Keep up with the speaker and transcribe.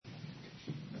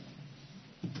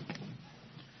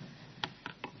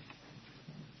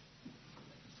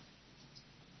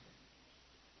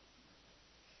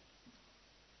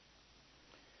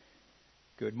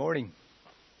Good morning.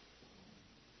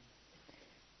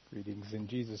 Greetings in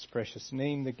Jesus' precious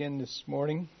name again this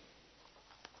morning.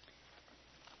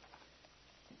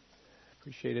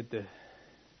 Appreciated the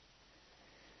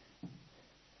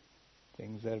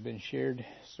things that have been shared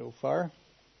so far.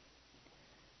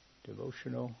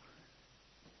 Devotional,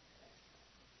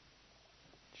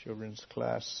 children's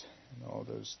class, and all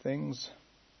those things.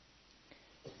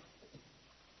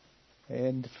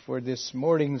 And for this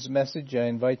morning's message, I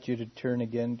invite you to turn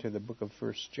again to the book of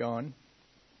 1 John,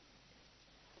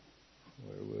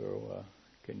 where we'll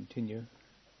continue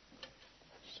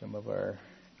some of our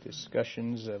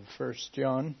discussions of 1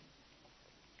 John.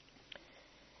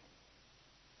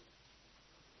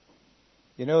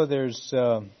 You know, there's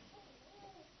the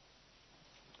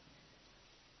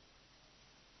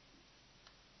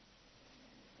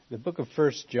book of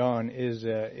 1 John is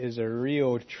a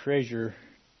real treasure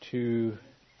to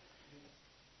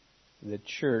the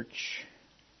church,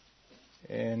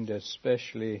 and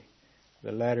especially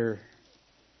the latter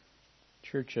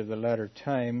church of the latter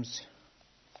times,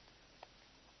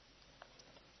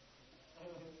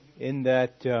 in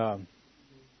that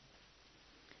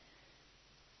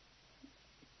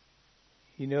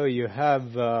you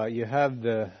have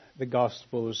the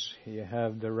Gospels, you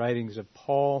have the writings of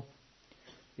Paul,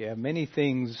 you have many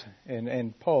things,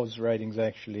 and Paul's writings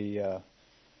actually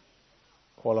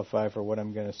qualify for what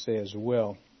I'm going to say as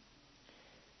well.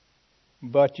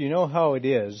 But you know how it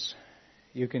is.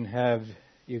 You can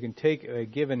take a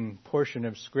given portion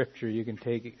of Scripture. You can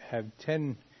have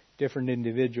 10 different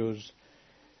individuals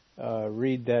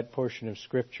read that portion of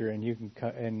Scripture,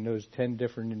 and those 10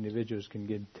 different individuals can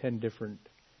give 10 different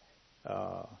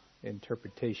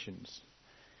interpretations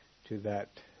to that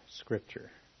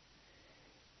Scripture.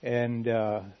 And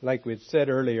like we said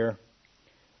earlier,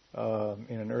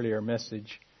 in an earlier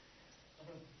message,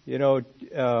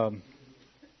 John's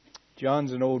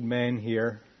an old man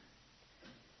here.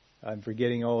 I'm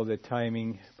forgetting all the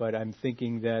timing, but I'm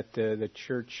thinking that the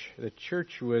church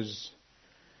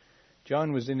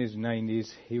John was in his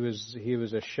 90s. He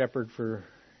was a shepherd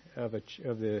of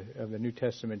the New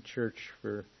Testament church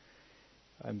for,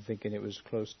 I'm thinking it was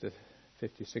close to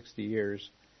 50, 60 years,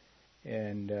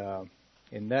 and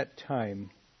in that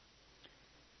time,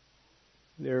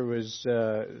 there was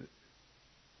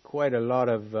quite a lot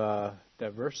of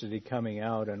diversity coming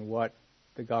out on what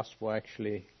the gospel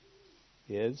actually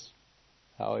is,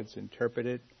 how it's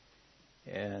interpreted,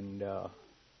 and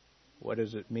what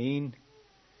does it mean.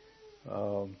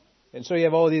 And so you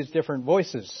have all these different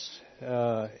voices.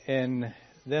 And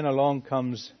then along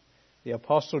comes the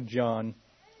Apostle John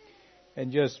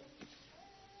and just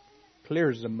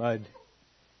clears the mud,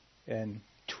 and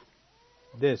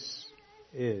this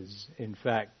is, in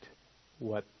fact,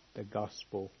 what the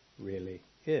gospel really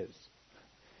is.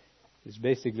 It's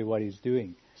basically what he's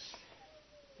doing.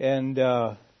 And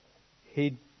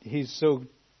he's so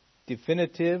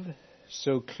definitive,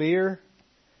 so clear,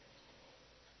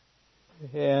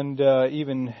 and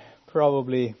even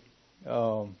probably,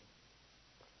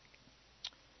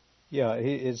 he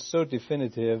is so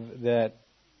definitive that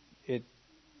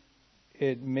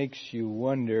it makes you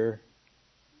wonder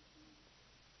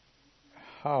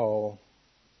how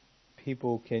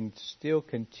people can still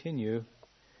continue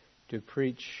to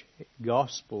preach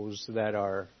gospels that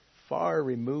are far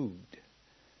removed.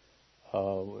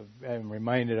 I'm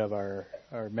reminded of our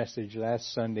message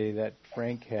last Sunday that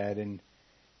Frank had, and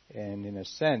in a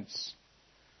sense,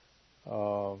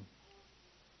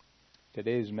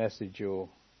 today's message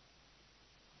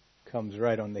comes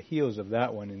right on the heels of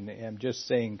that one, and I'm just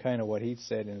saying kind of what he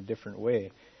said in a different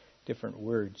way, different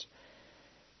words.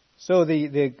 So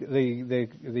the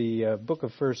book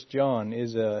of 1 John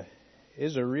is a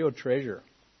real treasure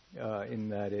in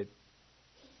that it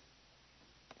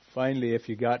finally, if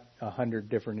you got 100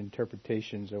 different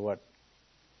interpretations of what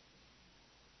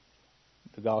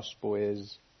the gospel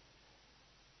is,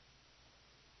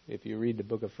 if you read the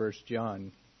book of 1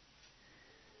 John,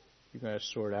 you're going to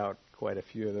sort out quite a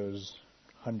few of those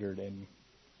 100, and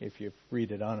if you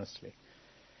read it honestly.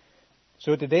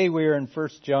 So today we are in 1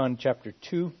 John chapter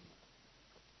 2,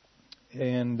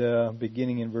 and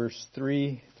beginning in verse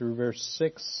 3 through verse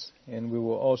 6, and we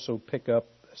will also pick up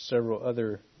several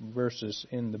other verses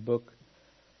in the book,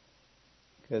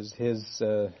 because his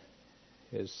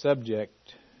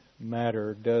subject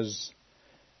matter does,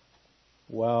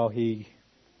 while he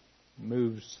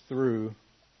moves through,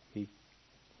 he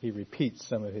repeats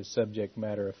some of his subject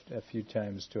matter a few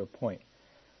times to a point.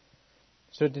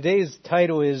 So today's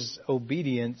title is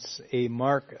Obedience, a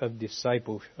Mark of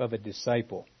a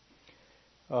Disciple.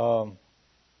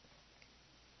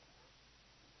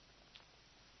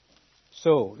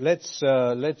 So let's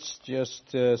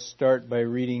just start by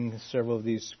reading several of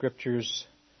these scriptures.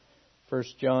 1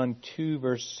 John 2,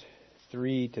 verse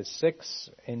 3 to 6.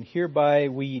 And hereby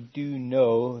we do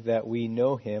know that we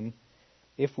know him,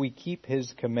 if we keep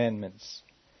his commandments.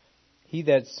 He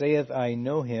that saith, I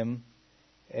know him,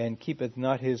 and keepeth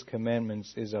not his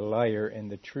commandments, is a liar,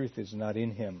 and the truth is not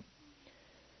in him.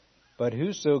 But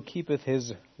whoso keepeth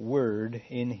his word,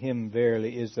 in him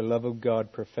verily is the love of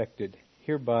God perfected.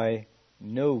 Hereby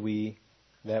know we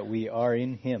that we are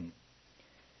in him.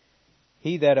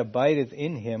 He that abideth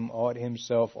in him ought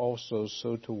himself also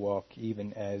so to walk,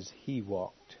 even as he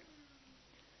walked.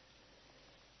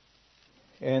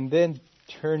 And then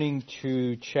turning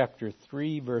to chapter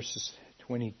 3, verses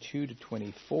 22 to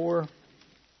 24.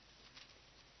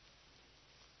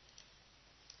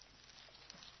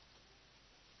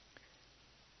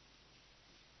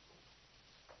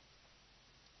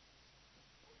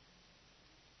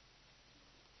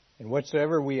 And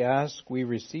whatsoever we ask, we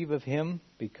receive of him,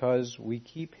 because we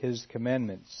keep his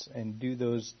commandments, and do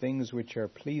those things which are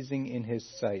pleasing in his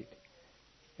sight.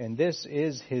 And this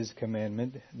is his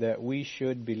commandment, that we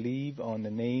should believe on the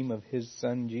name of his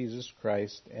Son Jesus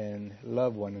Christ, and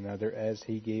love one another as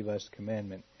he gave us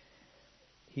commandment.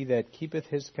 He that keepeth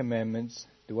his commandments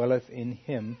dwelleth in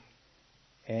him,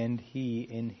 and he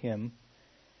in him.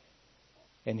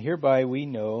 And hereby we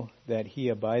know that he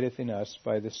abideth in us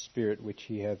by the Spirit which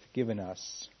he hath given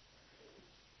us.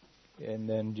 And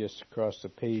then just across the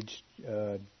page,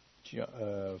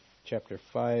 chapter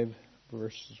 5,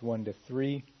 verses 1 to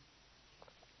 3.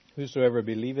 Whosoever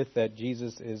believeth that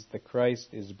Jesus is the Christ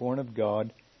is born of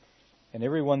God, and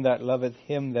every one that loveth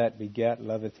him that begat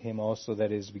loveth him also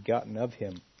that is begotten of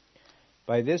him.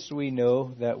 By this we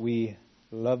know that we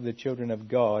love the children of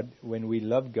God, when we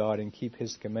love God and keep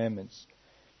his commandments.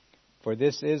 For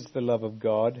this is the love of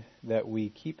God, that we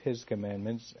keep his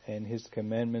commandments, and his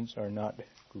commandments are not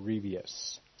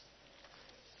grievous.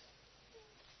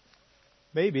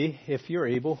 Maybe, if you're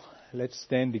able, let's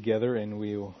stand together and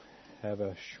we'll have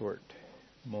a short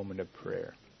moment of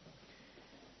prayer.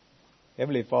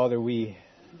 Heavenly Father, we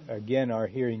again are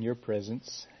here in your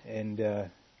presence and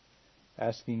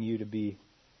asking you to be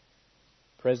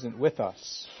present with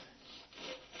us,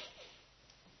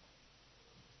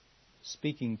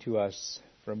 speaking to us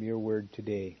from your word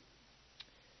today.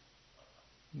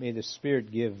 May the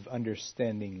Spirit give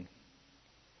understanding,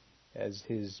 as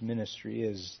his ministry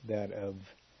is that of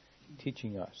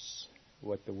teaching us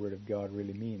what the Word of God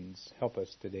really means. Help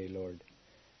us today, Lord.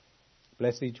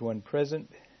 Bless each one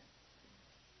present.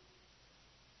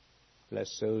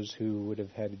 Bless those who would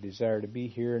have had a desire to be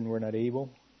here and were not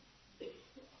able.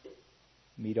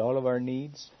 Meet all of our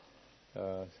needs.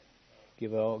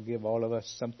 Give all of us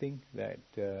something that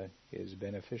is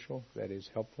beneficial, that is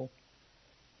helpful,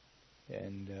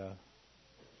 and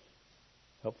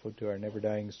helpful to our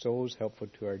never-dying souls, helpful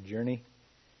to our journey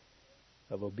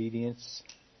of obedience,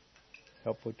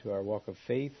 helpful to our walk of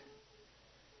faith.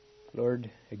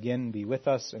 Lord, again, be with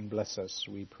us and bless us,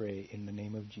 we pray in the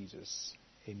name of Jesus.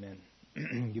 Amen.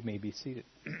 You may be seated.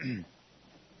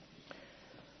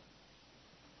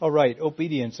 All right,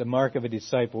 obedience, a mark of a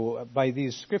disciple. By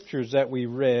these scriptures that we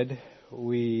read,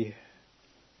 we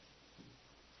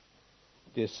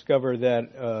discover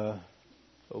that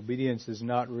obedience is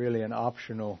not really an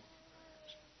optional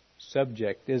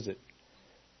subject, is it?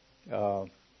 I'm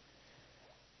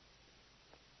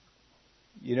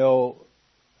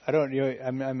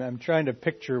trying to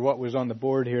picture what was on the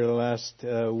board here the last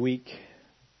week.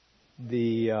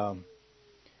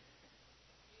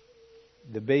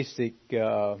 The basic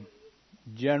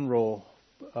general,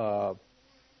 not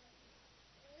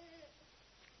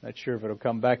sure if it'll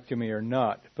come back to me or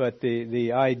not, but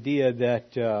the idea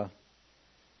that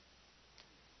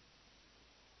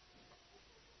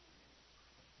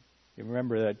you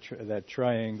remember that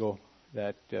triangle,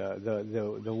 that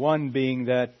the one being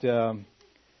that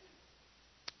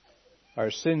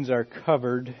our sins are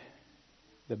covered.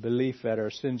 The belief that our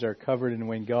sins are covered, and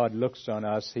when God looks on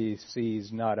us, he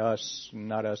sees not us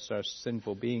as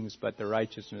sinful beings, but the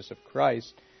righteousness of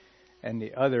Christ. And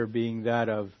the other being that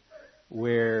of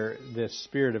where the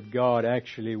Spirit of God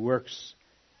actually works,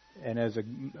 and as a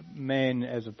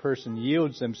person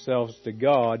yields themselves to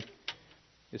God,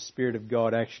 the Spirit of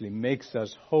God actually makes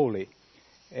us holy.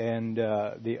 And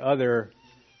the other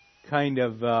kind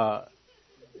of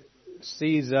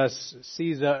sees us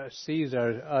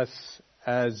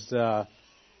as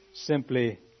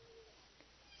simply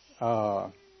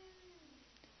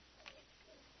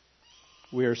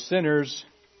we are sinners.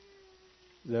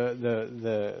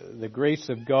 The grace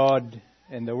of God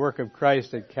and the work of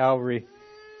Christ at Calvary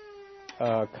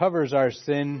covers our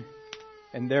sin,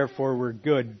 and therefore we're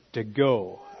good to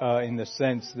go, in the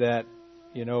sense that,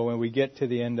 when we get to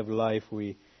the end of life,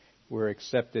 we're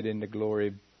accepted into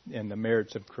glory, and the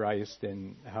merits of Christ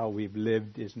and how we've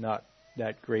lived is not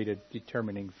that great a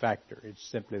determining factor. It's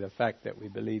simply the fact that we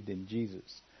believed in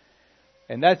Jesus.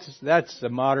 And that's the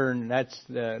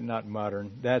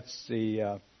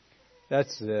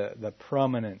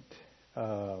prominent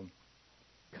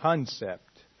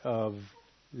concept of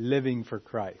living for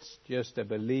Christ. Just a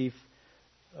belief,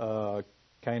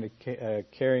 kind of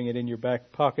carrying it in your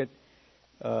back pocket,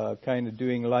 kind of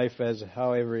doing life as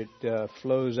however it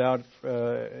flows out,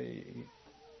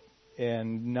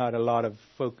 and not a lot of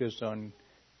focus on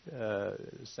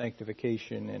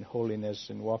sanctification and holiness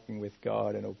and walking with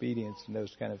God and obedience and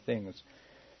those kind of things.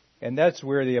 And that's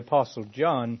where the Apostle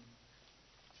John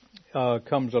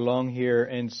comes along here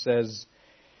and says,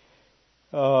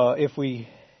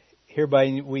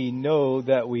 hereby we know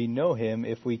that we know him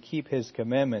if we keep his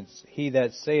commandments. He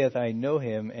that saith, I know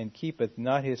him, and keepeth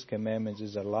not his commandments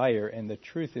is a liar, and the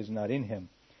truth is not in him.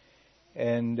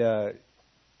 And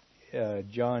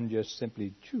John just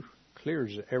simply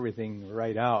clears everything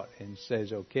right out and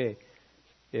says, okay,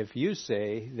 if you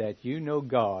say that you know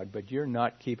God, but you're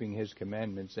not keeping his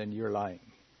commandments, then you're lying.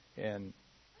 And,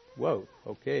 whoa,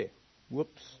 okay,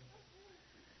 whoops.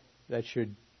 That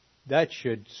should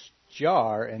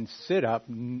jar and sit up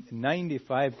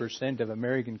 95% of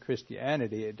American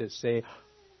Christianity to say,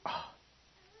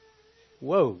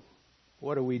 whoa,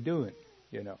 what are we doing?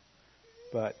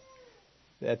 But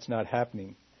that's not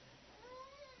happening.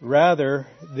 Rather,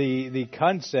 the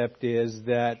concept is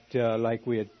that, like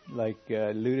we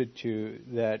alluded to,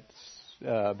 that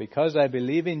because I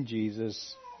believe in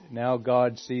Jesus, now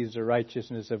God sees the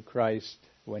righteousness of Christ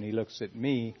when he looks at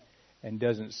me and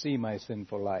doesn't see my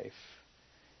sinful life.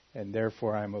 And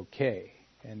therefore I'm okay.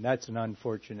 And that's an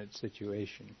unfortunate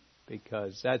situation,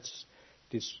 because that's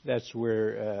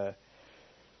where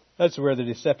the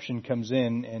deception comes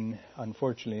in, and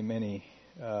unfortunately many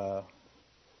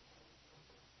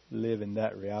live in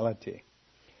that reality.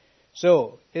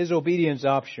 So, is obedience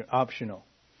optional?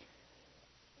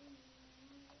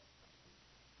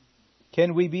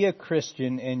 Can we be a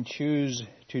Christian and choose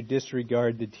to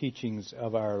disregard the teachings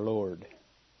of our Lord?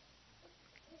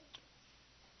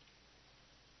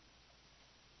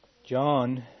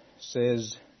 John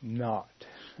says not.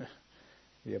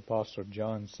 The Apostle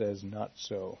John says not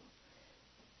so.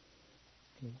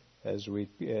 As we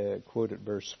quoted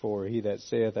verse 4, he that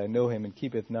saith, I know him, and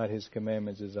keepeth not his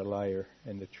commandments is a liar,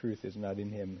 and the truth is not in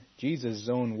him. Jesus'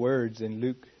 own words in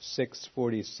Luke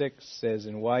 6:46 says,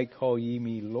 and why call ye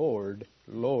me Lord,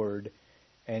 Lord,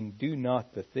 and do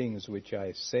not the things which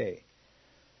I say?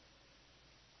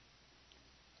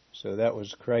 So that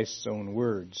was Christ's own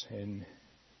words. And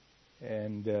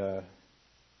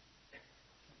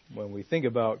when we think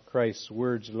about Christ's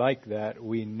words like that,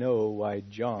 we know why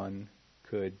John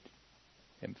could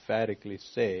emphatically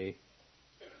say,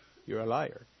 you're a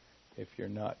liar if you're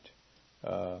not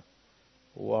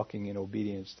walking in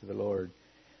obedience to the Lord.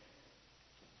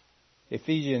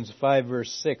 Ephesians 5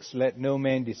 verse 6, let no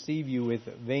man deceive you with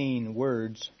vain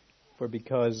words, for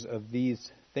because of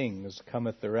these things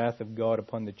cometh the wrath of God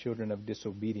upon the children of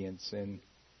disobedience. And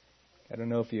I don't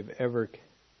know if you've ever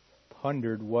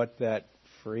pondered what that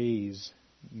phrase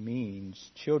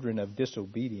means, children of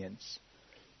disobedience.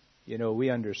 We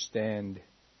understand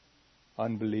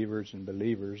unbelievers and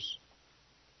believers.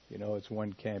 It's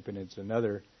one camp and it's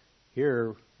another.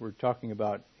 Here we're talking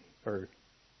about, or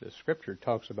the Scripture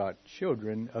talks about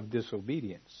children of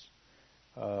disobedience.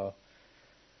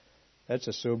 That's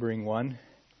a sobering one.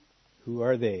 Who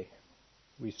are they?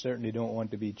 We certainly don't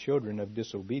want to be children of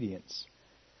disobedience.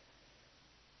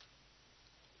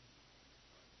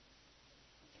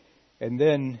 And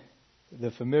then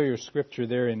the familiar scripture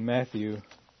there in Matthew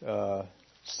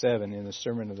 7 in the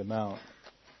Sermon on the Mount.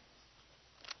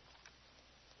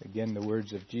 Again, the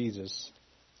words of Jesus.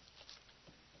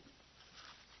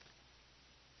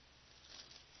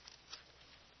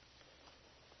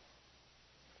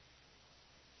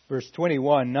 Verse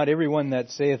 21, not everyone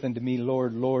that saith unto me,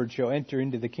 Lord, Lord, shall enter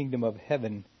into the kingdom of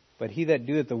heaven, but he that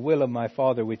doeth the will of my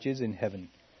Father which is in heaven.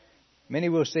 Many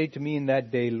will say to me in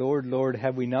that day, Lord, Lord,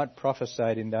 have we not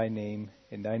prophesied in thy name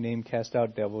cast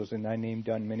out devils, in thy name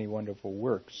done many wonderful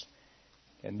works?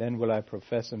 And then will I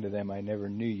profess unto them, I never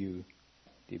knew you.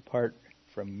 Depart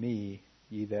from me,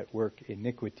 ye that work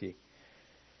iniquity.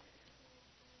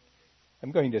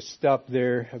 I'm going to stop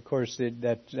there. Of course,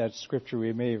 that scripture,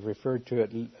 we may have referred to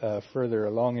it further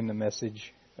along in the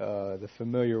message, the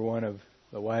familiar one of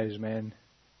the wise man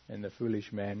and the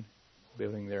foolish man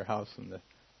building their house on the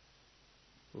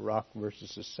rock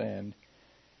versus the sand.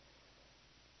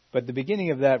 But the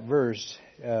beginning of that verse,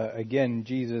 again,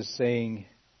 Jesus saying,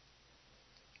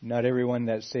 not everyone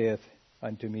that saith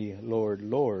unto me, Lord,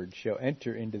 Lord, shall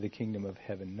enter into the kingdom of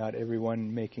heaven. Not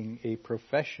everyone making a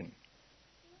profession,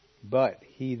 but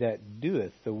he that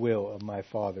doeth the will of my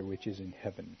Father which is in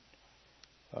heaven.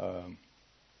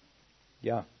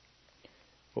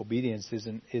 Obedience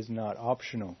is not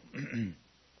optional.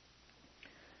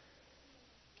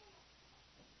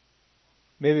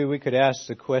 Maybe we could ask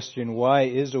the question, why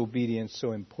is obedience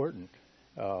so important?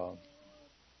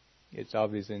 It's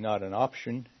obviously not an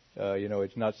option.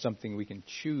 It's not something we can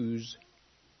choose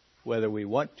whether we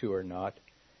want to or not.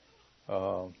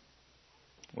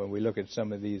 When we look at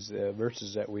some of these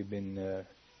verses that we've been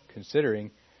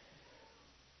considering,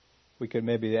 we could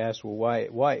maybe ask, well,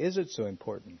 why is it so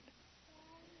important?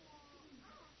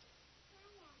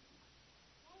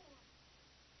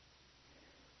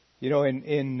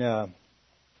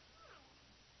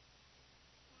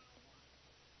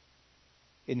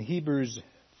 In Hebrews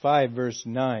 5 verse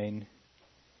 9, it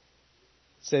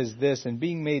says this, and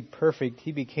being made perfect,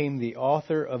 he became the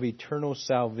author of eternal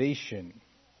salvation.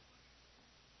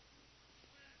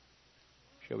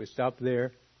 Shall we stop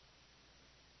there?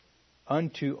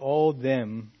 Unto all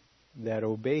them that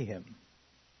obey him.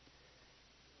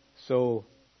 So,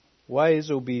 why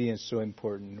is obedience so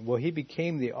important? Well, he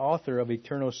became the author of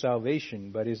eternal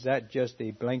salvation, but is that just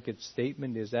a blanket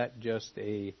statement? Is that just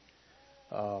an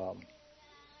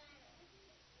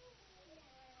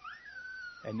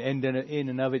end in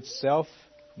and of itself?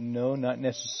 No, not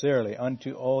necessarily.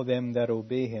 Unto all them that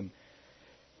obey him.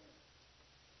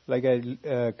 Like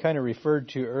I kind of referred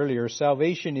to earlier, our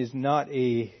salvation is not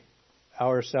a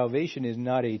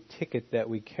ticket that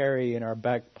we carry in our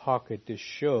back pocket to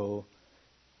show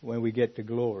when we get to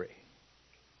glory,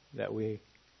 that we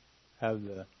have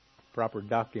the proper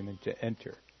document to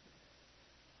enter.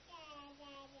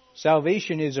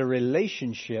 Salvation is a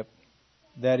relationship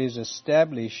that is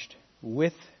established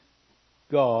with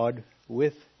God,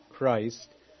 with Christ,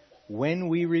 when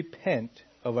we repent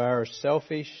of our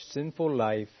selfish, sinful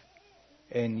life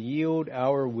and yield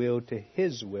our will to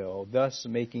His will, thus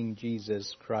making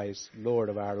Jesus Christ Lord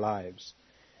of our lives.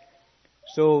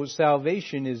 So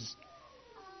salvation is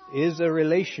a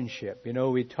relationship.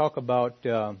 We talk about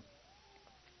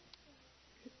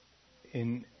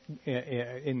in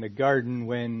the garden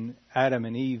when Adam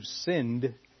and Eve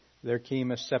sinned, there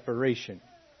came a separation.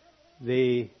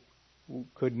 They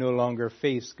could no longer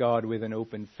face God with an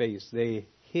open face. They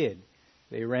hid.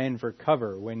 They ran for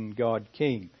cover when God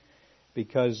came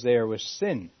because there was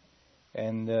sin.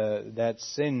 And that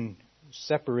sin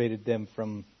separated them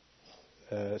from,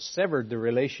 severed the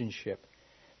relationship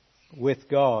with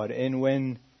God. And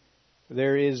when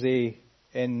there is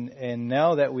and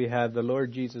now that we have the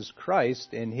Lord Jesus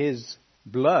Christ and His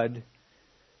blood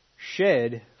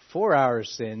shed for our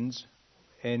sins,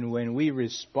 and when we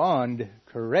respond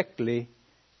correctly,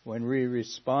 when we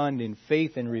respond in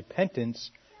faith and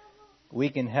repentance, we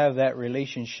can have that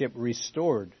relationship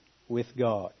restored with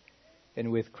God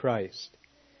and with Christ.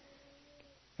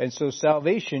 And so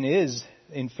salvation is,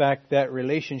 in fact, that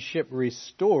relationship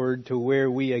restored to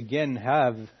where we again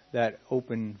have that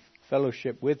open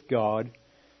fellowship with God,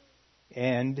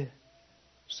 and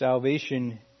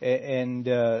salvation and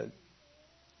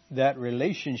that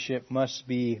relationship must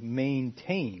be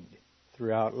maintained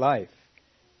throughout life.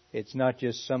 It's not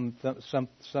just some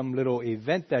little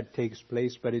event that takes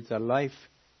place, but it's a life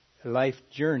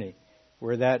journey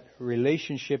where that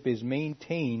relationship is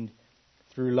maintained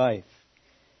through life.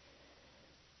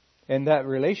 And that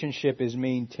relationship is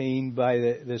maintained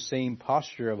by the same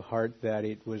posture of heart that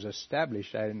it was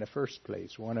established at in the first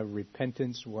place. One of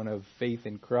repentance, one of faith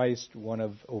in Christ, one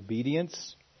of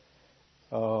obedience.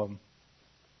 Why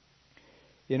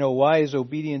is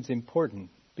obedience important?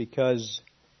 Because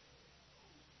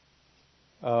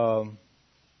the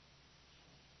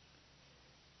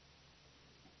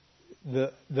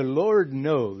Lord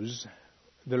knows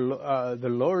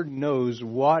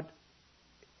what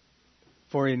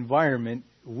for environment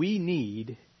we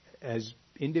need as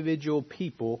individual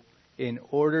people in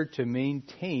order to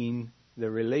maintain the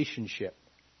relationship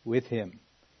with Him.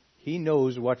 He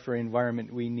knows what for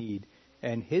environment we need,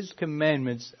 and His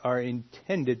commandments are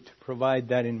intended to provide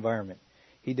that environment.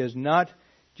 He does not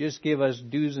just give us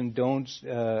do's and don'ts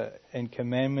and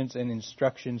commandments and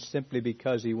instructions simply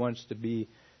because He wants to be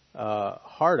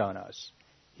hard on us.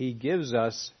 He gives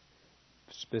us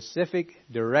specific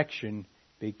direction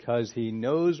because He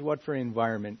knows what for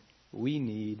environment we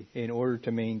need in order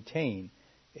to maintain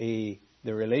the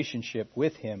relationship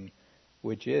with Him,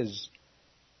 which is,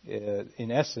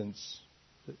 in essence,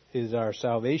 is our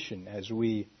salvation as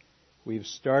we've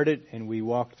started and we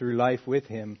walk through life with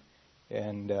Him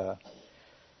and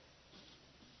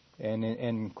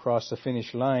cross the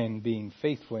finish line being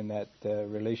faithful in that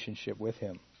relationship with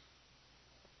Him.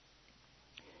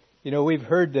 You know, we've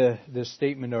heard the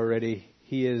statement already,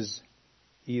 He is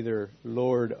either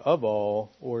Lord of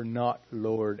all or not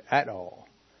Lord at all.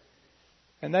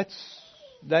 And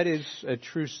that is a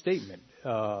true statement.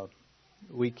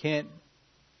 We can't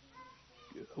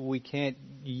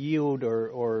yield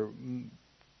or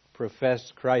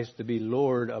profess Christ to be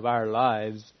Lord of our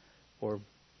lives, or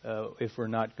if we're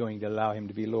not going to allow Him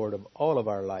to be Lord of all of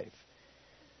our life.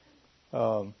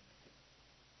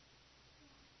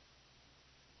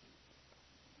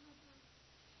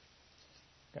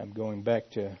 I'm going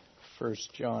back to 1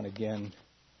 John again.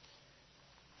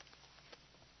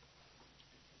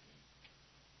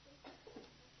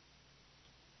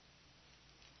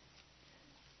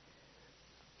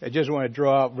 I just want to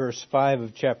draw out verse 5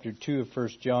 of chapter 2 of 1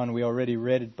 John. We already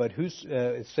read it, but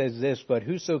it says this, "But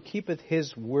whoso keepeth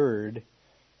His word,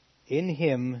 in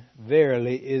him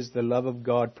verily is the love of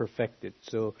God perfected."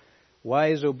 So why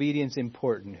is obedience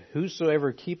important?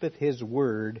 Whosoever keepeth His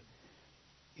word,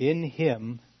 in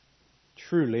him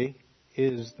truly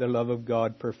is the love of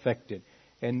God perfected.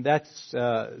 And that's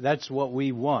what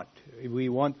we want. We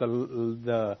want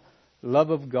the love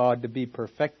of God to be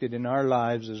perfected in our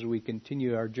lives as we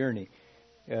continue our journey.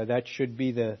 That should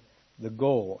be the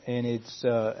goal. And it's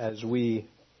as we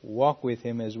walk with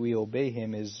Him, as we obey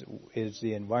Him, is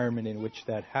the environment in which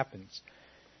that happens.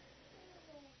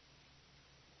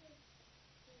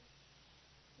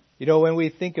 You know, when we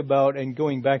think about, and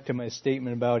going back to my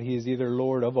statement about He is either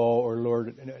Lord of all or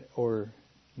Lord or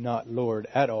not Lord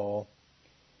at all.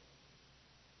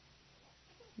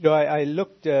 You know, I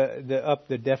looked up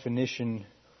the definition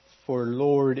for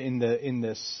Lord in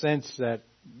the sense that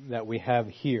we have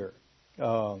here.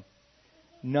 And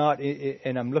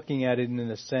I'm looking at it in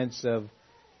the sense of,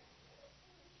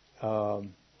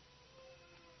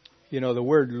 you know, the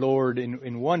word Lord,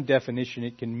 in one definition,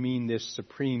 it can mean this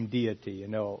supreme deity, you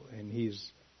know, and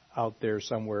He's out there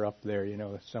somewhere up there, you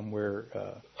know, somewhere.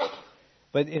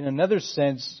 But in another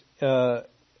sense, a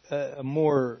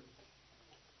more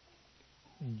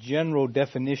general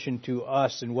definition to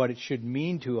us and what it should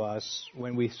mean to us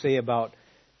when we say about,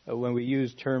 when we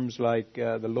use terms like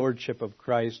the Lordship of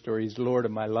Christ or He's Lord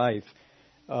of my life,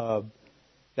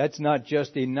 that's not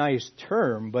just a nice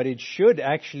term, but it should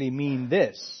actually mean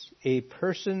this: a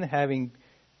person having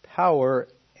power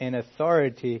and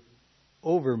authority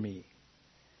over me.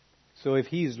 So if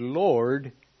He's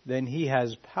Lord, then He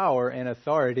has power and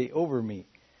authority over me.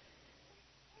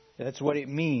 That's what it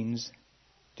means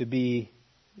to be,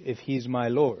 if He's my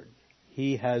Lord.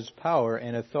 He has power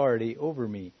and authority over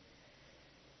me.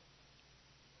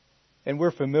 And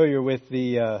we're familiar with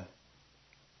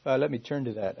let me turn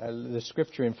to that. The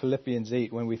scripture in Philippians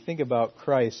 8, when we think about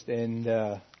Christ and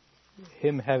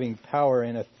Him having power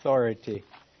and authority.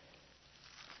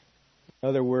 In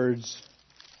other words,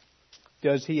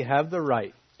 does He have the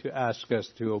right to ask us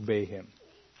to obey Him?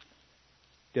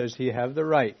 Does He have the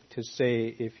right to say,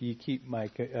 if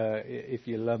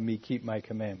you love me, keep my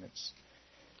commandments?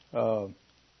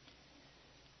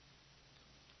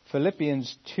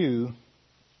 Philippians 2,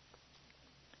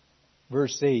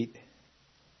 verse 8,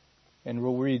 and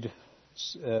we'll read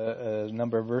a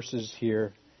number of verses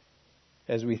here.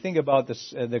 As we think about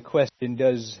this, the question,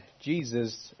 does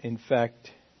Jesus in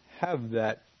fact have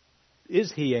that?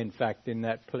 Is He in fact in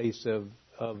that place of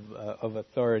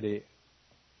authority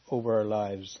over our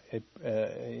lives,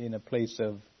 in a place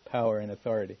of power and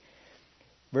authority?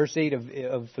 Verse 8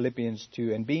 of Philippians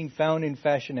 2, "And being found in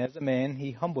fashion as a man,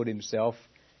 He humbled Himself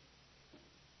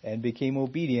and became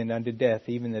obedient unto death,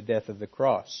 even the death of the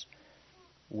cross.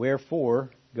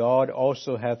 Wherefore God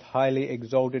also hath highly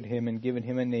exalted Him and given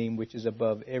Him a name which is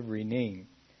above every name,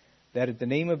 that at the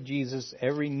name of Jesus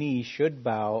every knee should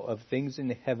bow, of things in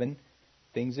heaven,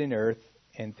 things in earth,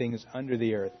 and things under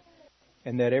the earth,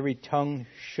 and that every tongue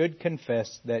should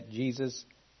confess that Jesus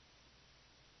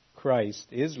Christ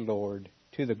is Lord,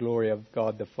 to the glory of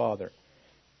God the Father.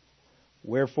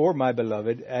 Wherefore, my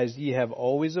beloved, as ye have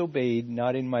always obeyed,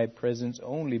 not in my presence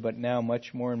only, but now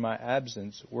much more in my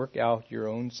absence, work out your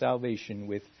own salvation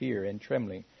with fear and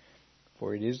trembling.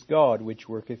 For it is God which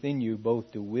worketh in you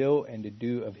both to will and to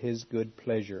do of His good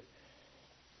pleasure.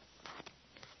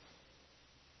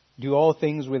 Do all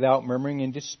things without murmuring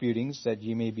and disputings, that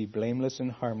ye may be blameless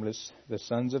and harmless, the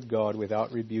sons of God,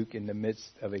 without rebuke, in the midst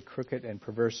of a crooked and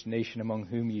perverse nation, among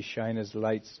whom ye shine as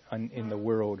lights in the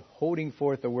world, holding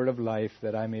forth the word of life,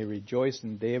 that I may rejoice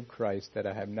in the day of Christ, that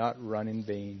I have not run in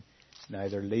vain,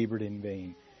 neither labored in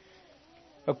vain.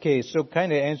 Okay, so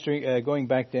kind of answering, going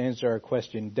back to answer our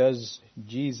question, does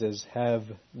Jesus have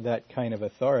that kind of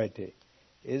authority?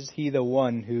 Is he the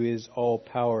one who is all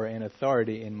power and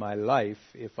authority in my life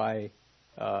if I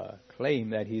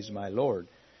claim that he's my Lord?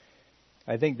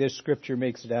 I think this scripture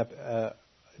makes it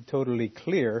totally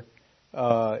clear.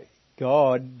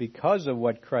 God, because of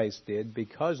what Christ did,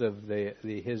 because of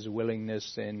his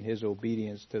willingness and his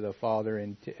obedience to the Father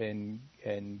and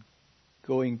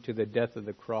going to the death of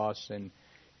the cross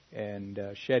and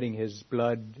shedding his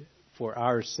blood for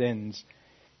our sins,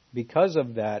 because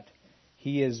of that,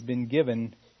 he has been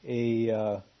given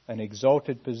an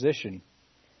exalted position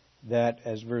that,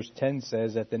 as verse 10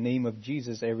 says, at the name of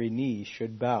Jesus every knee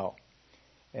should bow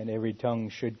and every tongue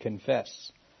should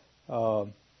confess.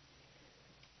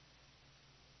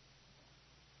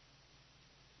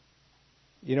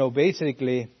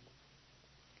 Basically,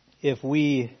 if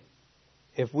we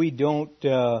don't,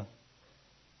 there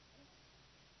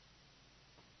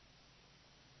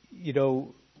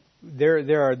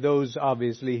are those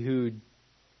obviously who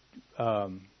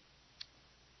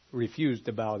refuse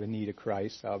to bow the knee to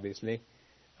Christ, obviously,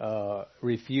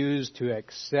 refuse to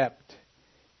accept.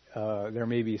 There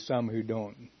may be some who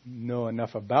don't know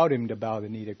enough about him to bow the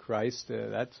knee to Christ.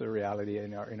 That's a reality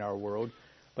in our world.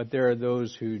 But there are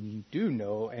those who do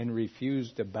know and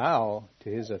refuse to bow to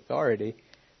his authority,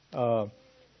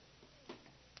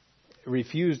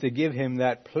 refuse to give him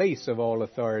that place of all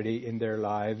authority in their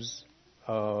lives.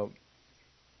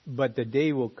 But the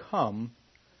day will come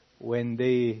when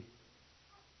they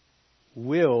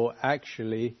will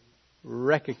actually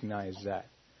recognize that.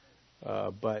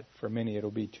 But for many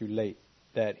it'll be too late,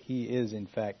 that he is in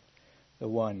fact the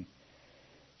one.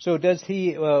 So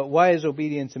why is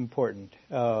obedience important?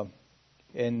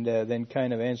 And then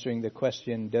kind of answering the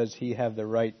question, does he have the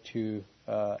right to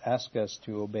ask us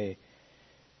to obey?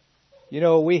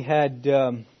 We have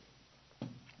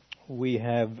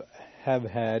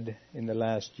had in the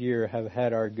last year, have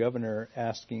had our governor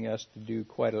asking us to do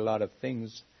quite a lot of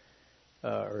things,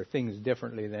 or things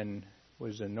differently than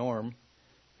was the norm.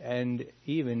 And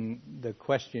even the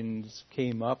questions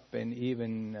came up, and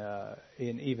even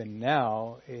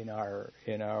now in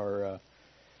our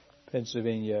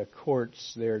Pennsylvania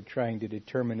courts, they're trying to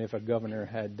determine if a governor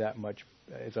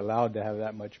is allowed to have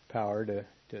that much power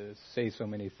to say so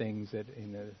many things that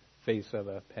in the face of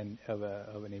an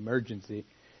emergency,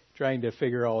 trying to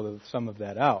figure some of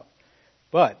that out.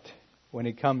 But when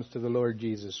it comes to the Lord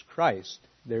Jesus Christ,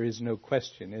 there is no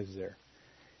question, is there?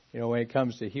 When it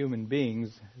comes to human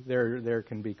beings, there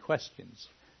can be questions.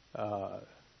 Do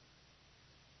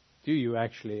you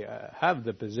actually have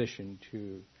the position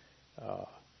to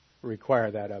require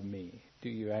that of me? Do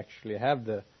you actually have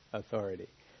the authority?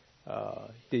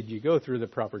 Did you go through the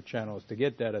proper channels to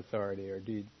get that authority, or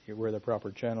were the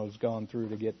proper channels gone through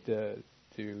to get to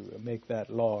make that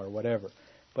law or whatever?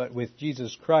 But with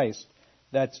Jesus Christ,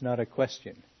 that's not a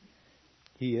question.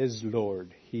 He is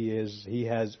Lord. He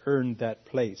has earned that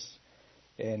place,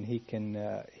 and he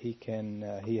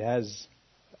has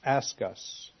asked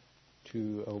us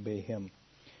to obey him.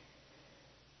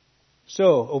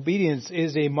 So obedience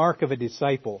is a mark of a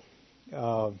disciple.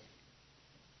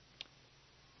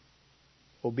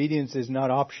 Obedience is not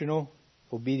optional.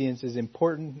 Obedience is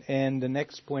important. And the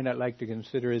next point I'd like to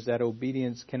consider is that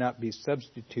obedience cannot be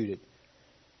substituted.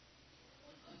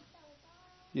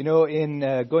 In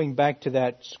going back to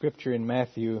that scripture in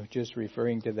Matthew, just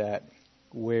referring to that,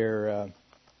 where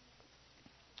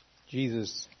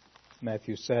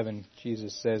Matthew 7,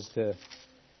 Jesus says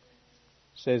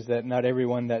that not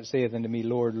everyone that saith unto me,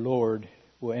 Lord, Lord,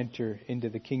 will enter into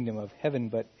the kingdom of heaven,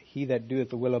 but he that doeth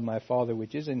the will of my Father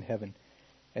which is in heaven.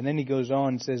 And then he goes on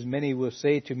and says, many will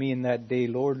say to me in that day,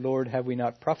 Lord, Lord, have we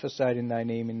not prophesied in thy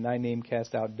name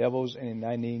cast out devils, and in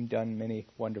thy name done many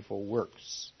wonderful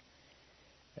works?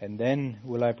 And then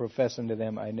will I profess unto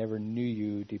them, I never knew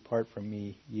you. Depart from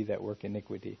me, ye that work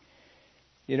iniquity.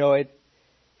 You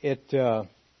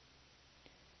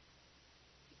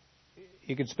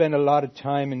could spend a lot of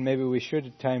time, and maybe we should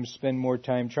at times spend more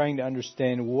time trying to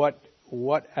understand what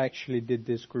actually did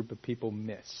this group of people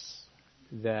miss,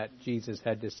 that Jesus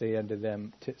had to say to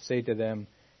them,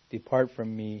 depart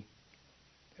from me,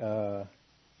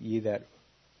 ye that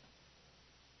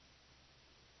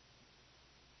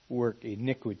work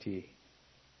iniquity.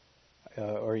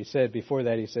 Or he said before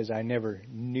that, he says, I never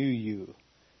knew you.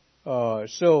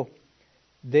 So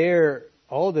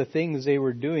all the things they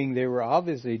were doing, they were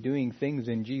obviously doing things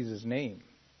in Jesus' name,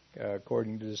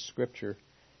 according to the scripture.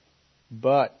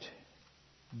 But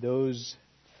those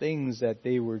things that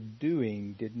they were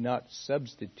doing did not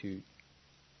substitute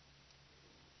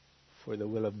for the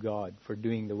will of God, for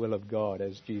doing the will of God,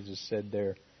 as Jesus said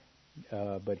there,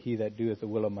 but he that doeth the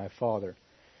will of my Father.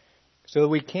 So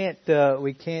we can't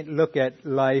look at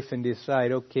life and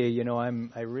decide, okay,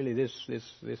 I really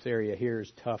this area here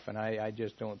is tough, and I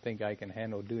just don't think I can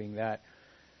handle doing that.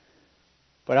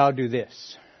 But I'll do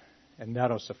this, and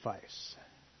that'll suffice.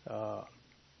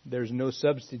 There's no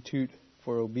substitute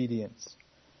for obedience.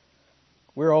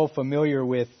 We're all familiar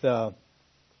with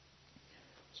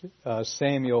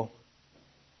Samuel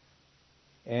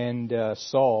and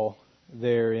Saul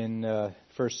there in 1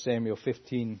 Samuel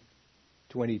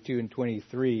 15:22 and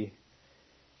 23.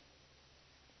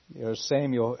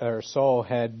 Saul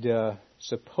had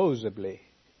supposedly,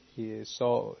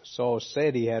 Saul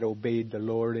said he had obeyed the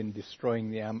Lord in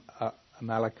destroying the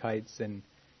Amalekites and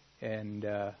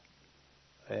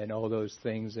all those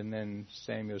things, and then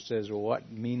Samuel says, "Well,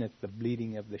 what meaneth the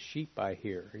bleating of the sheep I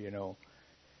hear?"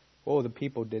 Oh, the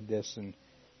people did this, and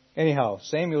anyhow,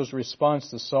 Samuel's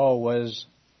response to Saul was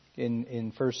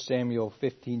in 1 Samuel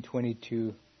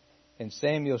 15:22. And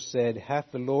Samuel said,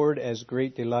 "Hath the Lord as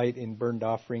great delight in burnt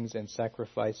offerings and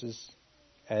sacrifices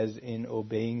as in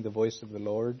obeying the voice of the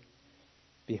Lord?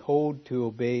 Behold, to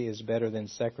obey is better than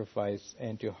sacrifice,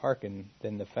 and to hearken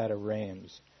than the fat of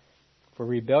rams. For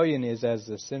rebellion is as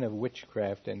the sin of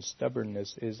witchcraft, and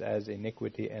stubbornness is as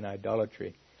iniquity and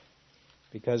idolatry.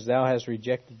 Because thou hast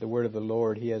rejected the word of the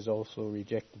Lord, he has also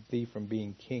rejected thee from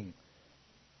being king."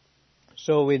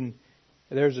 So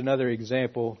there's another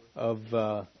example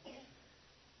of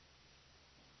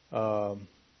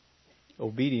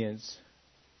obedience.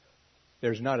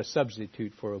 There's not a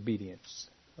substitute for obedience.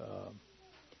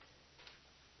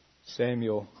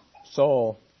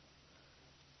 Saul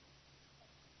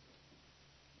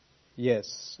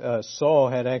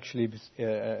had actually,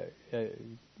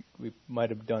 we might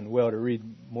have done well to read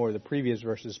more of the previous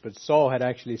verses, but Saul had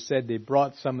actually said they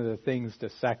brought some of the things to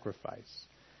sacrifice.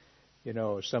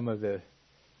 Some of the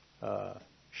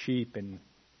sheep and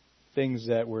things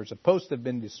that were supposed to have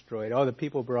been destroyed. All the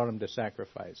people brought them to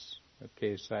sacrifice.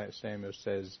 Okay, Samuel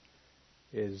says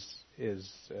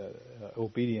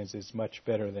obedience is much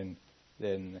better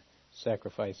than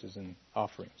sacrifices and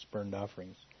offerings, burned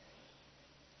offerings.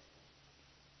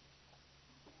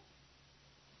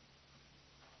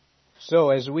 So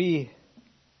as we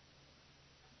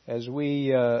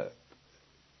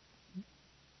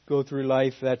go through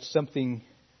life, that's something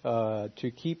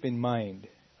to keep in mind.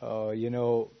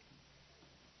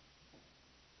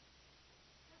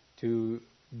 To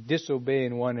disobey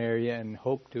in one area and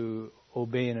hope to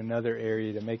obey in another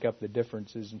area to make up the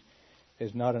difference is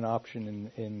not an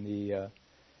option in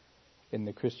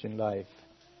the Christian life.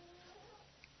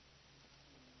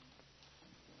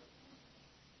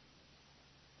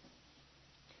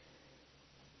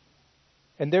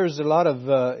 And there's a lot of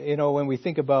when we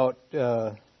think about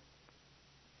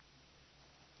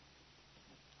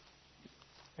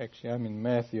actually, I'm in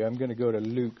Matthew. I'm going to go to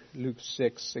Luke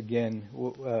 6 again.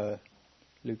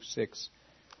 Luke 6.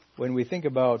 When we think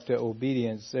about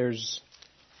obedience, there's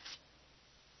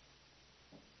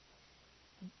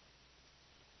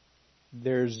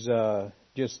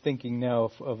just thinking now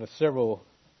of several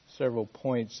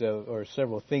points or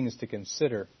several things to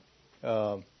consider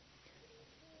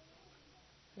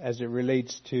as it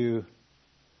relates to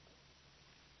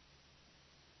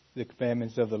the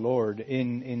commandments of the Lord.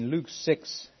 In Luke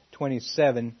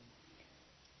 6:27,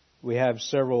 we have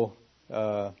several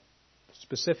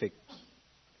specific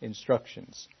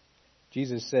instructions.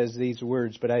 Jesus says these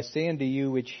words, "But I say unto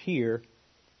you which hear,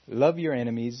 love your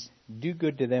enemies, do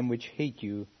good to them which hate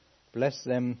you, bless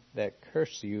them that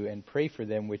curse you, and pray for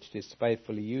them which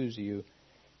despitefully use you.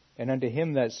 And unto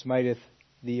him that smiteth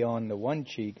thee on the one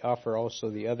cheek, offer also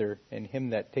the other, and him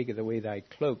that taketh away thy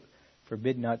cloak,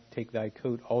 forbid not to take thy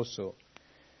coat also.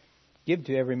 Give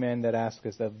to every man that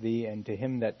asketh of thee, and to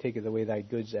him that taketh away thy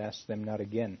goods ask them not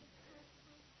again.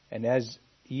 And as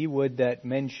ye would that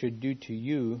men should do to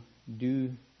you,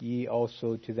 do ye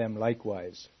also to them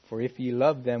likewise. For if ye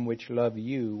love them which love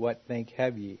you, what thank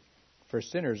have ye? For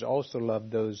sinners also love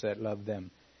those that love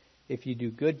them. If ye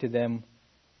do good to them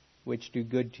which do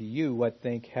good to you, what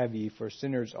thank have ye? For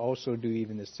sinners also do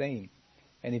even the same.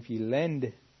 And if ye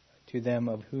lend to them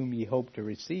of whom ye hope to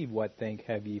receive, what thank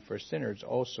have ye? For sinners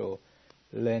also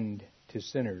lend to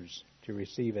sinners to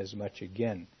receive as much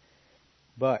again.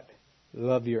 But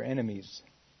love your enemies,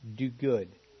 do good,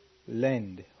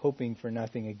 lend, hoping for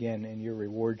nothing again, and your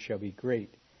reward shall be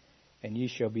great. And ye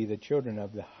shall be the children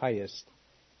of the highest,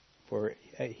 for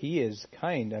he is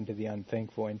kind unto the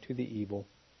unthankful and to the evil.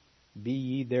 Be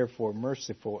ye therefore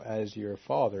merciful, as your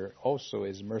Father also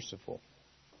is merciful."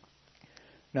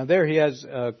 Now there he has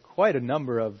quite a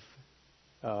number of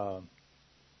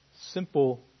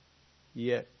simple,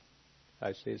 yet,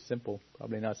 I say simple,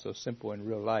 probably not so simple in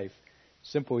real life,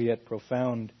 simple yet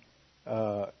profound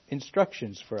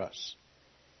instructions for us.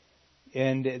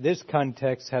 And this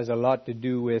context has a lot to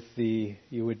do with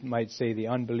might say the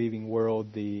unbelieving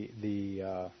world,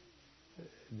 that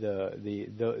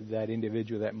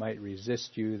individual that might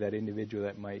resist you, that individual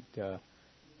that might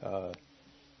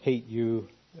hate you,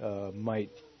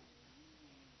 might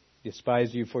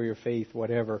despise you for your faith,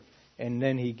 whatever. And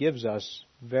then he gives us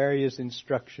various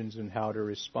instructions on how to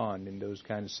respond in those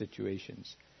kind of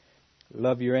situations.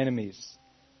 Love your enemies.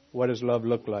 What does love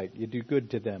look like? You do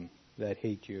good to them that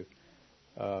hate you.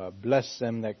 Bless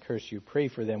them that curse you. Pray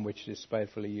for them which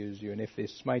despitefully use you. And if they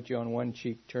smite you on one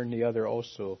cheek, turn the other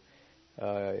also.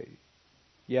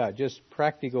 Just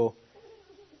practical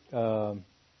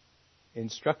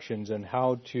instructions on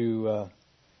how to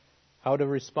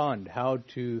respond, how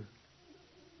to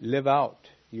live out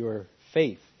your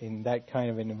faith in that kind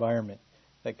of an environment,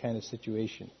 that kind of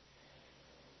situation.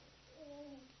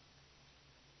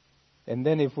 And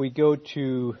then if we go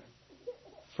to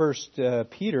 1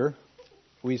 Peter,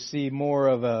 we see more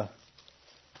of a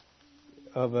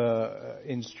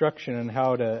instruction on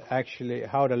how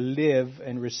to live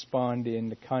and respond in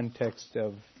the context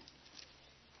of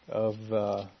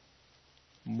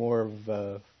more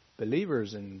of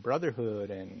believers and brotherhood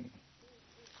and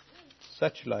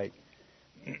such like.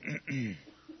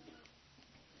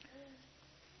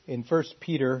 In 1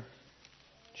 Peter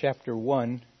chapter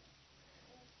 1,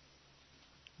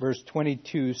 verse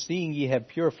 22, seeing ye have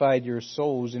purified your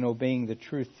souls in obeying the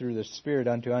truth through the Spirit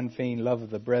unto unfeigned love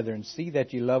of the brethren, see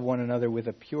that ye love one another with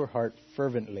a pure heart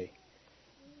fervently.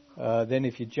 Then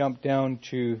if you jump down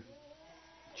to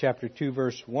chapter 2,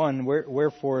 verse 1,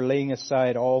 wherefore laying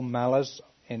aside all malice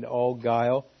and all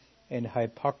guile and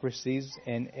hypocrisies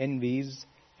and envies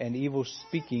and evil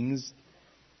speakings,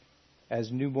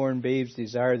 as newborn babes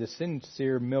desire the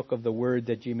sincere milk of the word,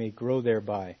 that ye may grow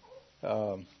thereby.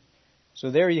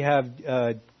 So there you have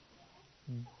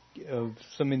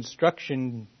some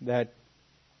instruction that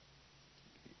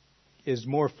is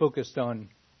more focused on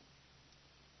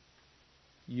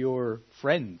your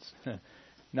friends,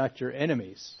 not your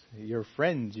enemies. Your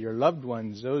friends, your loved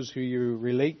ones, those who you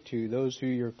relate to, those who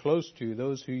you're close to,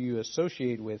 those who you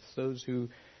associate with, those who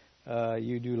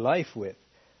you do life with.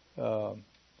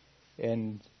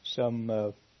 And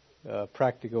some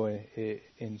practical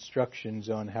instructions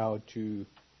on how to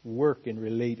work and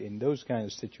relate in those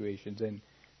kinds of situations. And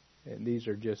these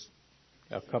are just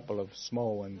a couple of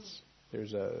small ones.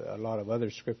 There's a lot of other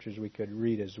scriptures we could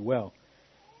read as well.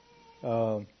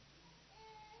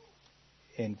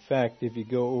 In fact, if you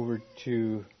go over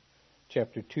to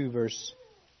chapter 2, verse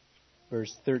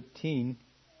 13,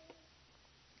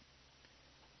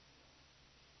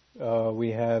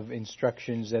 we have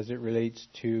instructions as it relates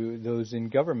to those in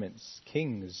governments,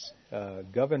 kings,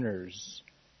 governors.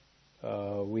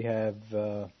 We have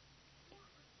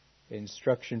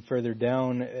instruction further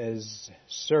down as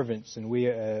servants, and we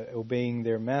obeying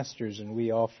their masters. And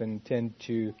we often tend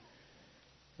to,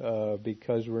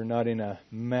 because we're not in a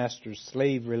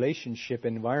master-slave relationship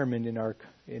environment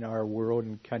in our world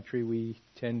and country, we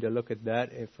tend to look at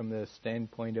that from the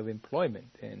standpoint of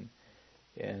employment and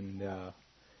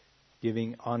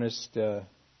giving honest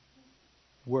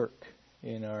work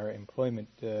in our employment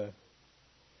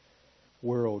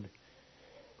world.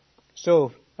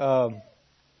 So,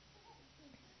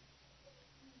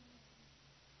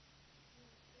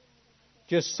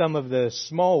 just some of the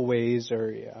small ways,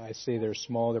 or I say they're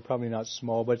small, they're probably not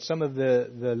small, but some of the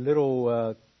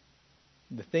little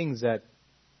the things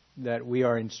that we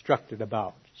are instructed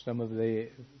about, some of the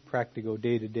practical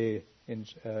day-to-day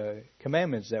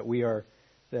commandments that we are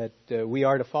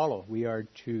to follow. We are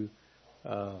to,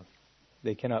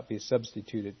 they cannot be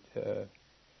substituted.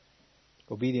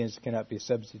 Obedience cannot be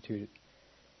substituted.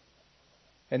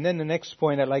 And then the next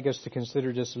point I'd like us to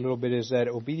consider just a little bit is that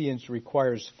obedience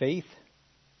requires faith.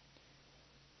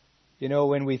 You know,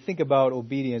 when we think about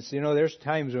obedience, you know, there's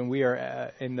times when we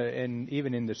are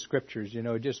even in the scriptures, you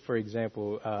know, just for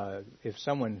example, if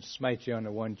someone smites you on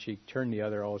the one cheek, turn the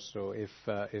other also.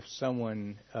 If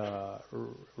someone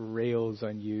rails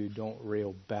on you, don't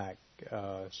rail back.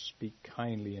 Speak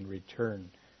kindly in return.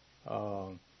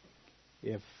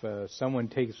 If someone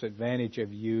takes advantage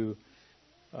of you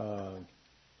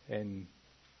and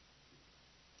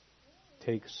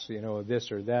takes, you know,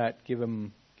 this or that, give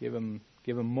them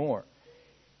more.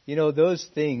 You know, those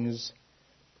things,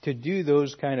 to do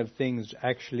those kind of things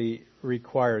actually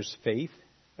requires faith,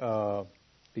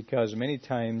 because many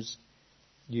times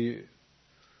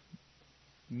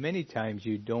many times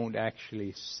you don't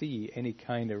actually see any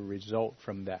kind of result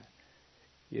from that.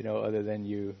 Other than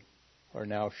you are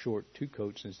now short 2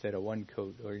 coats instead of 1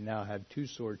 coat, or you now have 2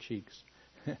 sore cheeks.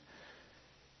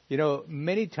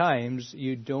 Many times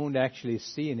you don't actually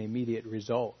see an immediate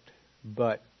result,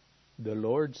 but the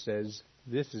Lord says,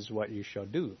 this is what you shall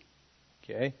do.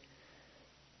 Okay?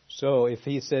 So if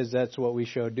He says that's what we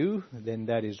shall do, then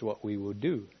that is what we will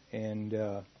do. And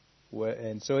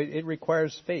so it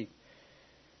requires faith.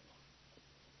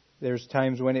 There's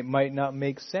times when it might not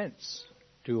make sense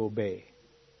to obey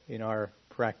in our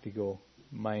practical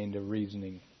mind of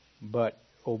reasoning, but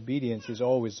obedience is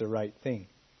always the right thing.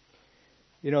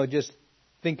 Just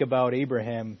think about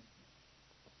Abraham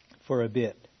for a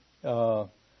bit.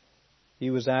 He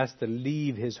was asked to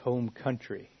leave his home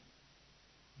country,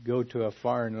 go to a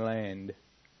foreign land,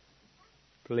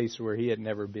 place where he had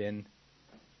never been,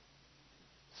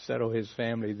 settle his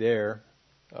family there,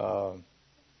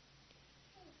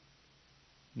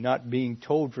 not being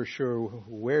told for sure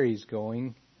where he's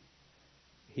going.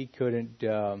 He couldn't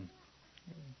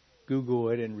Google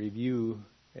it and review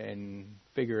and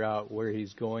figure out where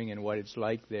he's going and what it's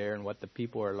like there and what the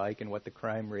people are like and what the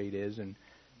crime rate is and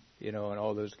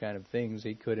all those kind of things.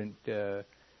 He couldn't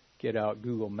get out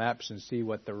Google Maps and see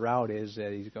what the route is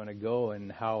that he's going to go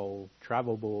and how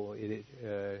travelable it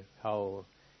is, how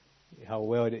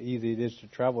easy it is to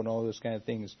travel and all those kind of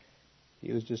things.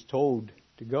 He was just told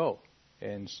to go,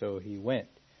 and so he went.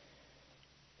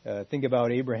 Think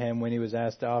about Abraham when he was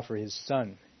asked to offer his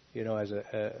son, as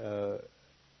a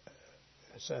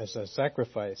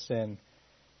sacrifice. And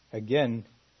again,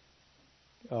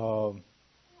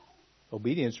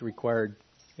 obedience required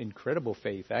incredible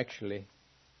faith, actually.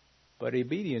 But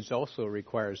obedience also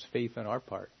requires faith on our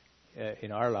part,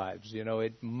 in our lives.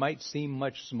 It might seem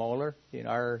much smaller in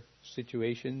our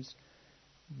situations,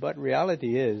 but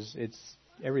reality is it's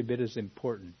every bit as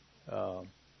important.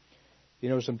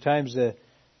 Sometimes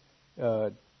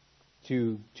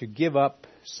to give up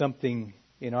something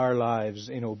in our lives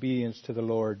in obedience to the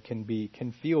Lord can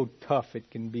feel tough.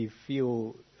 It can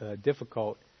feel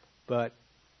difficult, but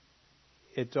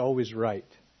it's always right.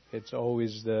 It's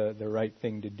always the right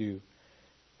thing to do.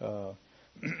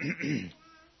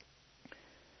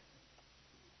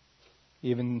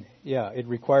 It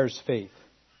requires faith.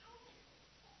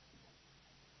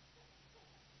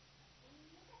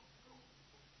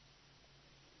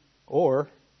 Or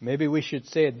maybe we should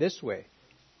say it this way.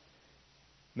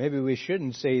 Maybe we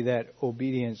shouldn't say that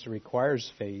obedience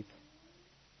requires faith.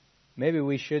 Maybe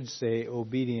we should say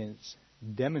obedience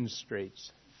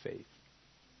demonstrates faith.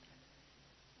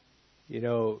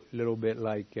 A little bit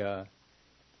like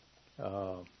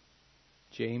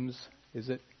James, is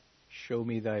it? Show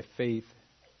me thy faith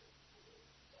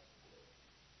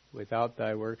without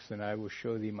thy works, and I will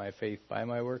show thee my faith by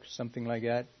my works, something like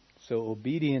that. So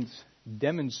obedience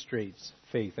demonstrates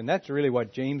faith. And that's really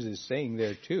what James is saying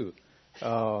there too.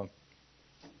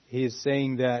 He is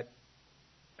saying that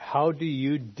how do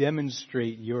you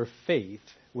demonstrate your faith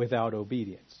without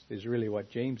obedience is really what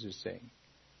James is saying.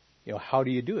 How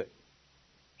do you do it?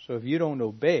 So if you don't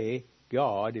obey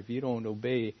God, if you don't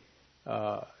obey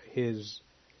His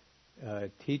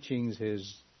teachings,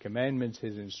 His commandments,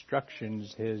 His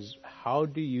instructions, how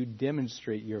do you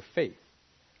demonstrate your faith?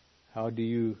 How do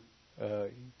you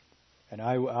and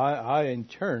I in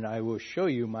turn, I will show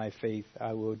you my faith.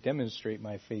 I will demonstrate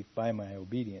my faith by my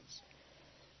obedience.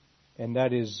 And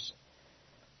that is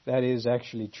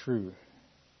actually true.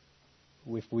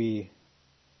 If we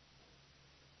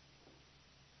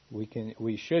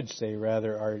should say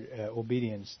rather, our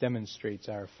obedience demonstrates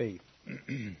our faith.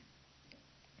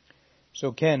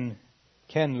 So can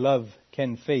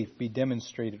faith be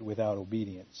demonstrated without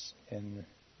obedience? And the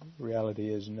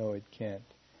reality is, no, it can't.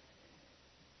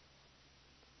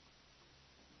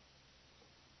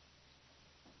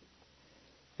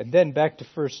 And then back to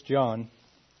 1 John.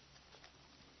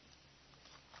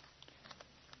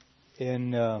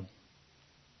 It's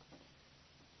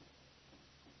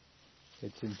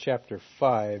in chapter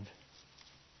 5,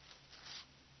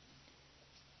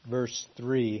 verse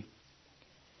 3.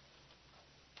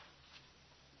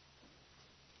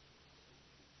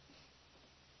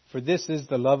 For this is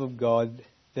the love of God,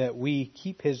 that we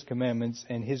keep His commandments,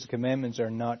 and His commandments are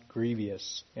not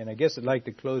grievous. And I guess I'd like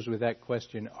to close with that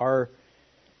question. Are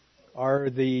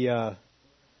the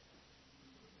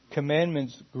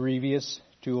commandments grievous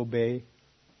to obey?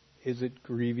 Is it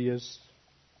grievous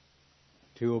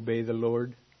to obey the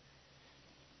Lord?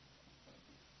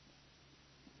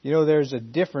 There's a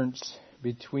difference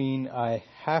between I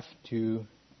have to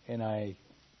and I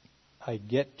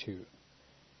get to.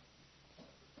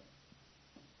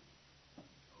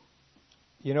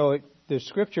 You know, the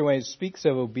Scripture, when it speaks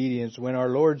of obedience, when our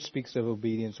Lord speaks of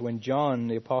obedience, when John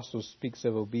the Apostle speaks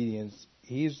of obedience,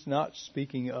 he's not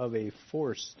speaking of a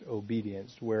forced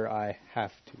obedience where I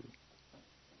have to.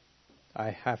 I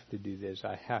have to do this,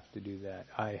 I have to do that,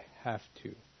 I have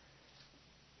to.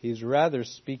 He's rather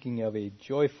speaking of a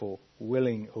joyful,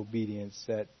 willing obedience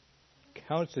that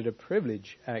counts it a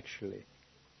privilege, actually,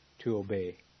 to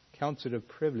obey. Counts it a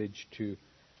privilege to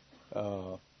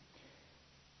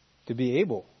be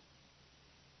able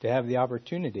to have the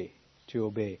opportunity to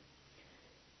obey.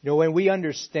 You know, when we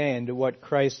understand what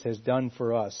Christ has done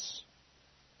for us,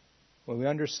 when we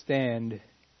understand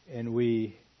and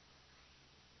we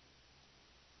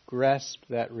grasp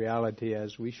that reality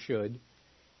as we should,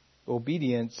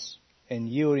 obedience and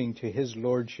yielding to His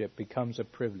Lordship becomes a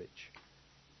privilege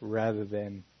rather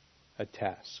than a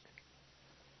task.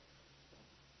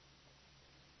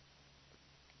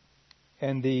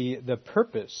 And the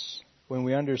purpose, when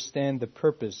we understand the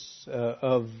purpose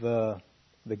of the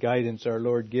guidance our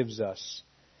Lord gives us,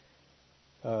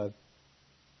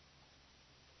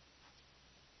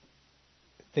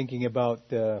 thinking about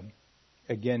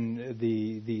again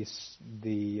the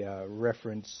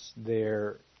reference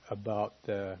there about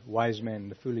the wise man and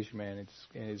the foolish man,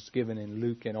 it's given in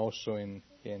Luke and also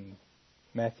in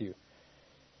Matthew,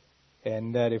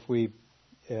 and that if we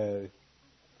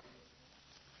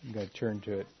I'm going to turn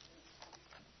to it.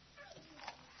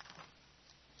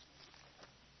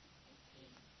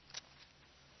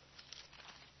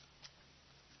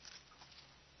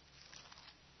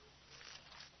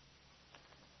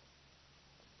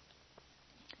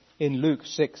 In Luke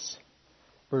 6,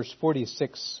 verse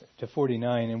 46 to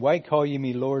 49, and why call ye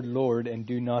me Lord, Lord, and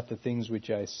do not the things which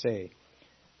I say?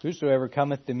 Whosoever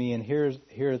cometh to me and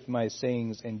heareth my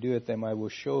sayings and doeth them, I will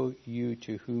show you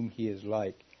to whom he is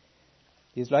like.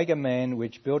 He is like a man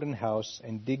which built an house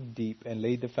and digged deep and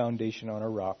laid the foundation on a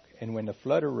rock. And when the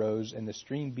flood arose and the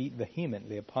stream beat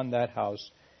vehemently upon that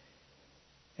house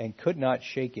and could not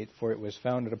shake it, for it was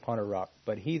founded upon a rock.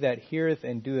 But he that heareth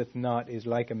and doeth not is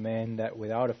like a man that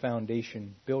without a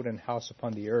foundation built an house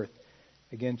upon the earth,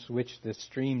 against which the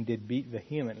stream did beat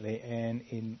vehemently, and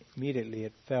immediately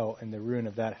it fell, and the ruin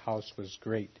of that house was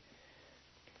great.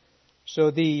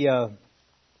 So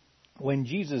when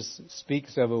Jesus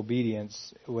speaks of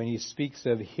obedience, when He speaks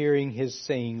of hearing His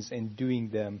sayings and doing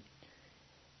them,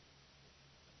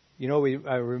 you know,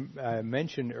 I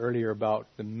mentioned earlier about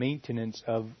the maintenance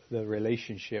of the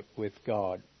relationship with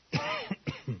God.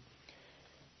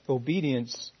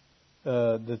 Obedience,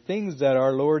 the things that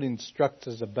our Lord instructs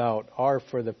us about are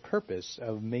for the purpose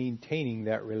of maintaining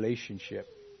that relationship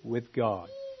with God.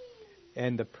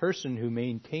 And the person who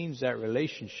maintains that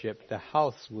relationship, the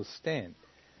house will stand.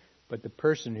 But the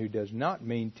person who does not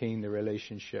maintain the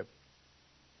relationship,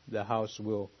 the house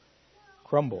will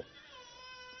crumble.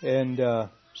 And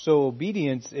so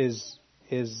obedience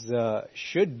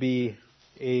should be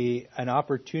an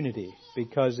opportunity,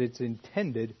 because it's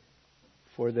intended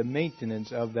for the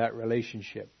maintenance of that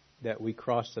relationship, that we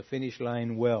cross the finish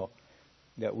line well,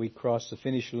 that we cross the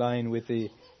finish line with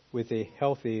a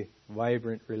healthy,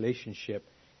 vibrant relationship,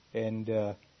 and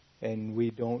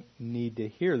we don't need to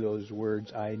hear those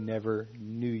words, I never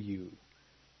knew you,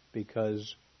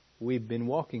 because we've been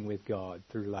walking with God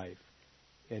through life,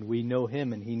 and we know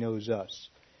Him and He knows us.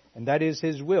 And that is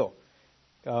His will.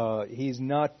 He's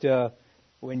not,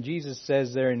 when Jesus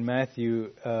says there in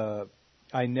Matthew,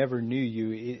 I never knew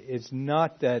you, it's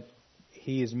not that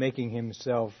He is making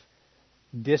Himself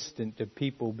distant to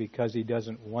people because He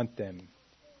doesn't want them.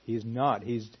 He's not.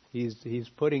 He's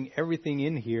putting everything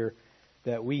in here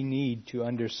that we need to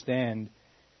understand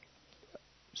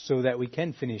so that we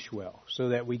can finish well, so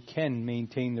that we can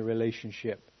maintain the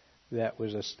relationship that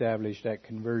was established at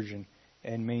conversion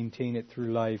and maintain it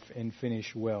through life and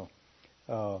finish well.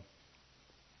 So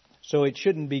it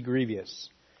shouldn't be grievous,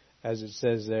 as it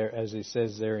says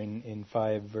there in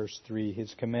 5 verse 3.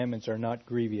 His commandments are not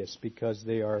grievous, because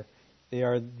they are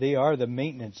the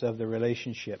maintenance of the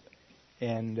relationship,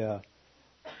 and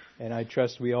I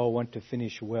trust we all want to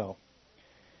finish well.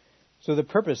 So the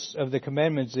purpose of the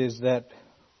commandments is that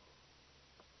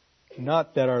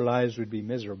not that our lives would be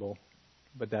miserable,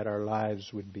 but that our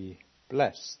lives would be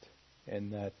blessed,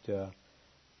 and that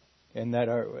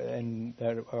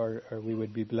we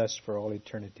would be blessed for all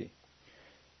eternity.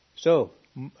 So,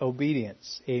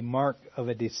 obedience, a mark of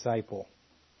a disciple.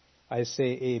 I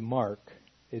say a mark.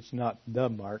 It's not the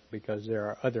mark, because there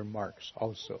are other marks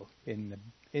also in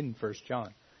 1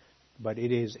 John, but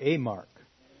it is a mark.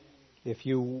 If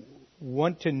you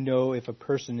want to know if a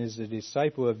person is a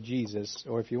disciple of Jesus,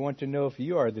 or if you want to know if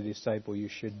you are the disciple you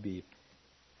should be,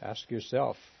 ask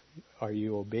yourself, Are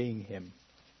you obeying Him?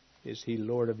 Is He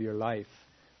Lord of your life?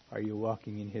 Are you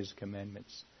walking in His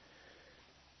commandments?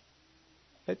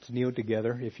 Let's kneel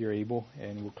together if you're able,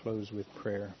 and we'll close with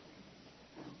prayer.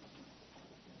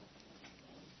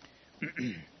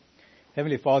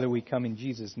 Heavenly Father, we come in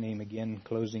Jesus' name again,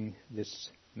 closing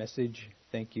this message.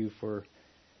 Thank you for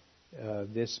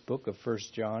this book of 1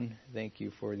 John. Thank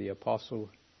you for the apostle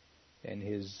and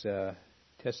his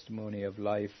testimony of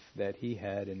life that he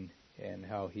had and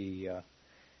how he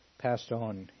passed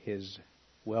on his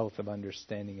wealth of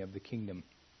understanding of the kingdom.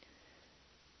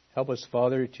 Help us,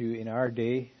 Father, to in our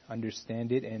day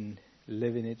understand it and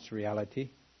live in its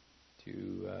reality,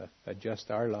 to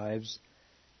adjust our lives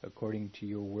according to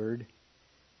your word,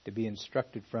 to be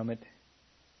instructed from it,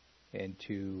 and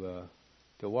to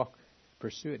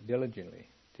pursue it diligently,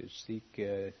 to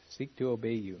seek to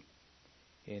obey you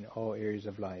in all areas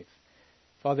of life.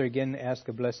 Father, again, ask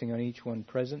a blessing on each one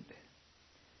present.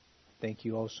 Thank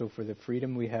you also for the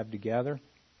freedom we have to gather.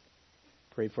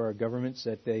 Pray for our governments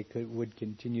that they would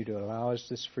continue to allow us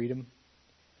this freedom.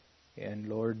 And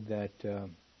Lord, that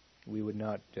we would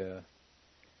not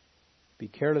be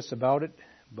careless about it,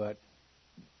 but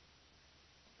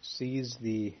seize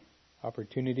the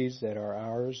opportunities that are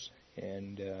ours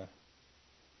and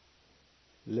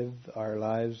live our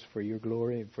lives for your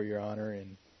glory and for your honor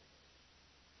and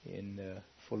in the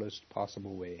fullest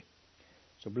possible way.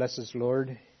 So bless us,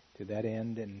 Lord, to that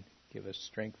end, and give us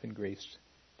strength and grace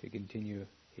to continue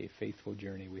a faithful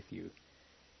journey with you.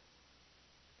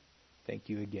 Thank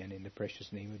you again. In the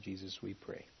precious name of Jesus we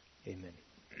pray.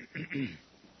 Amen.